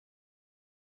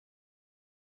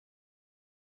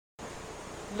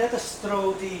let us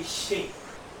draw the shape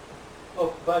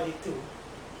of body 2,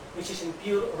 which is in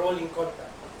pure rolling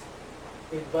contact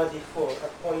with body 4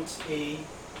 at points A,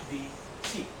 B,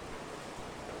 C.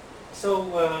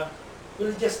 So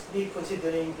we'll just be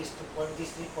considering these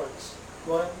 3 points,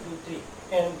 1, 2,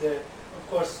 3, and of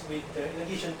course with in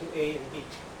addition to A and B.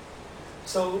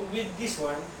 So with this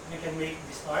one, we can make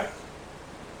this arc,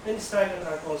 and this triangle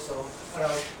arc also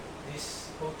around this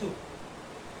O2.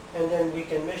 And then we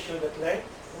can measure that length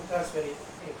and transfer it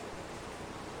in.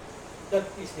 That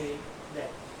is the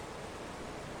length.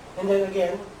 And then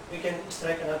again, we can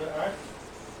strike another arc,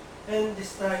 and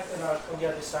strike an arc on the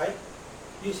other side,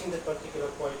 using that particular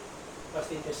point as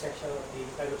the intersection of the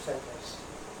line of centers.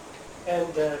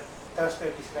 And transfer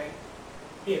this length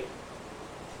here.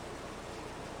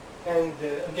 And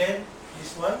again,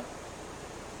 this one,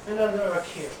 another arc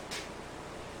here.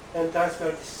 And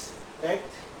transfer this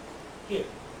length here.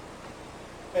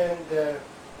 And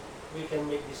we can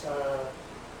make this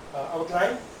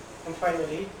outline. And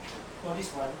finally, for this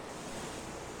one,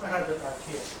 another arc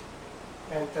here.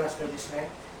 And transfer this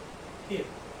length here.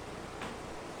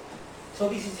 So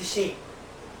this is the shape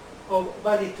of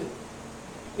body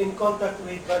 2 in contact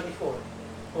with body 4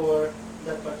 for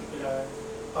that particular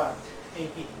part,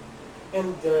 AB.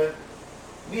 And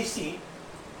BC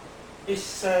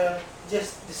is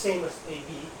just the same as AB,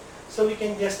 so we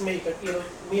can just make a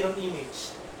mirror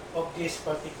image of this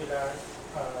particular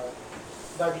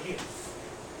body here.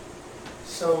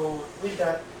 So with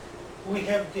that, we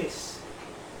have this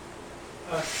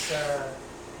as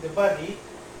the body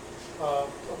of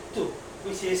 2,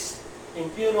 which is in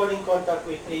pure rolling contact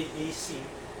with ABC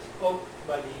of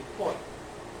body 4.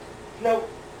 Now,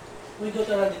 we go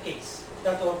to another case,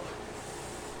 that of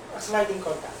a sliding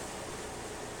contact.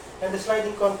 And the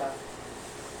sliding contact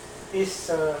is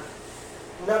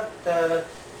not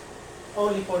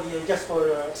only for just for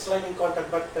sliding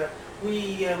contact, but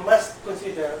we must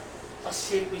consider a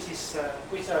shape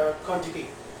which are conjugate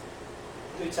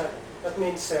to each other. That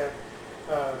means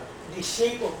the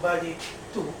shape of body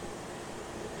 2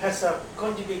 has a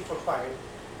conjugate profile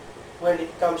when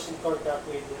it comes in contact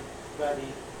with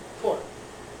body 4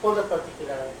 for the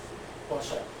particular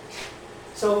portion.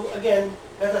 So again,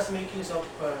 let us make use of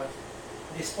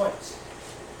these points.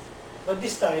 But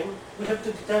this time, we have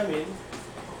to determine,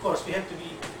 of course, we have to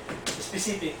be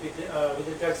specific with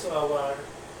regards to our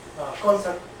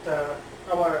constant,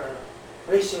 our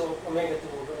ratio of omega 2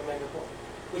 over omega 4,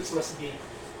 which must be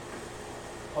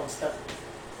constant.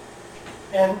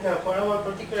 And for our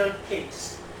particular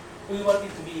case, we want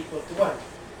it to be equal to 1.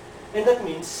 And that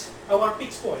means our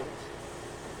pitch point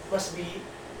must be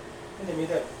in the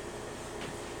middle.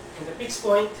 And the pitch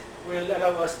point will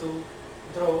allow us to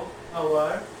draw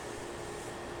our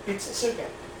pitch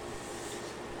circle.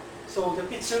 So the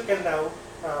pitch circle now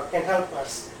can help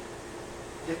us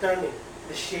determine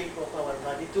the shape of our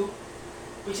body 2,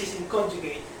 which is in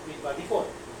conjugate with body 4.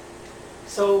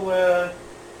 So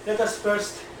let us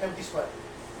first have this one.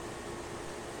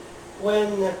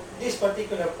 When this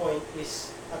particular point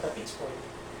is at a pitch point,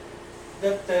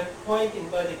 that point in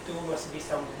body 2 must be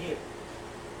somewhere here.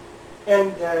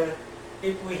 And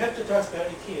if we have to transfer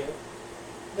it here,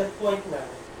 that point now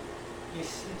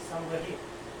is somewhere here.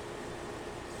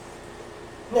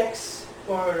 Next,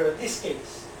 for this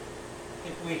case,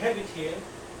 if we have it here,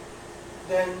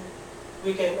 then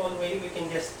we can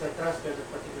just transfer the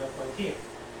particular point here.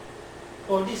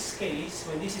 For this case,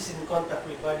 when this is in contact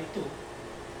with body 2,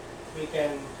 we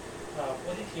can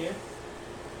put it here.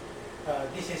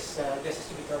 This is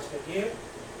to be transferred here,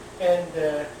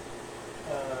 and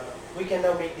we can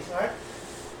now make this arc.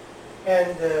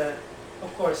 And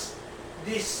of course,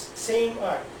 this same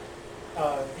arc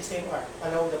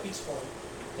along the pitch point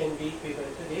can be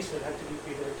equivalent to this. Will have to be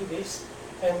equivalent to this,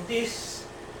 and this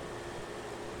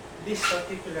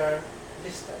particular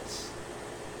distance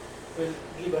will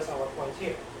give us our point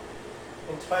here.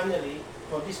 And finally,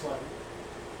 for this one,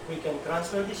 we can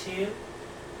transfer this here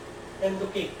and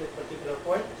locate that particular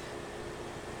point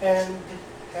and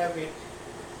have it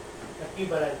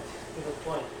equivalent to the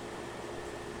point.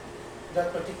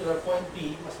 That particular point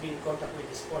B must be in contact with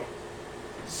this point.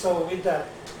 So with that,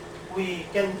 we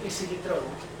can easily draw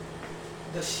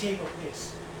the shape of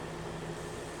this.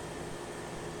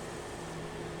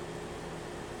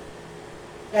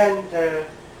 And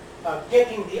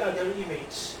getting the other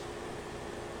image,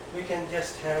 we can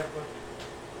just have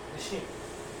the shape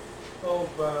of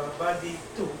body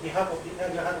 2, the half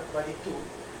of body 2,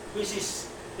 which is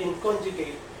in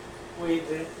conjugate with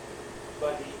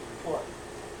body 4.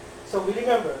 So we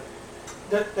remember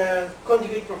that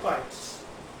conjugate profiles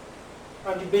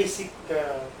are the basic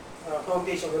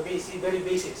foundation, the very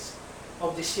basis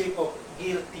of the shape of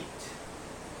gear teeth.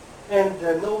 And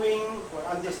knowing or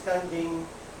understanding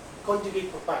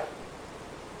conjugate profile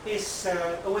is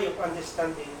a way of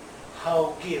understanding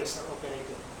how gears are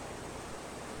operated.